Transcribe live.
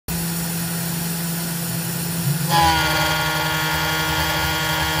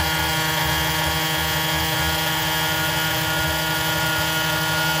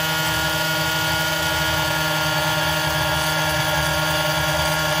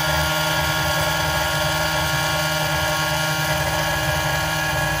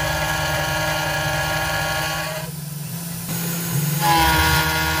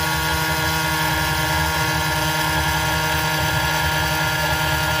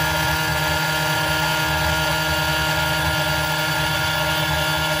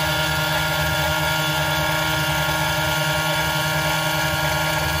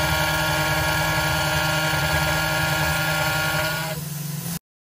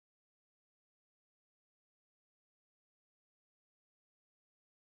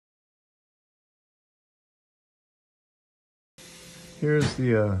Here's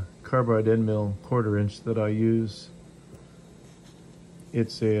the carbide end mill 1/4 inch that I use.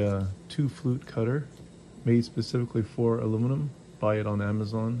 It's a 2-flute cutter made specifically for aluminum. Buy it on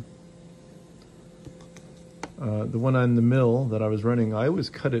Amazon. The one on the mill that I was running, I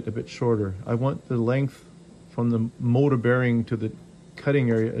always cut it a bit shorter. I want the length from the motor bearing to the cutting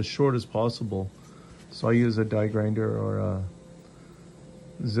area as short as possible. So I use a die grinder or a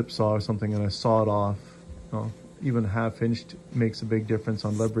zip saw or something, and I saw it off. Even 1/2 inch makes a big difference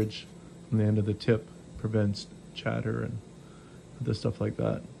on leverage from the end of the tip, prevents chatter and other stuff like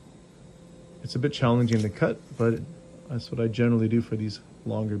that. It's a bit challenging to cut, but that's what I generally do for these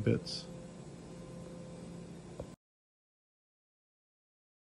longer bits.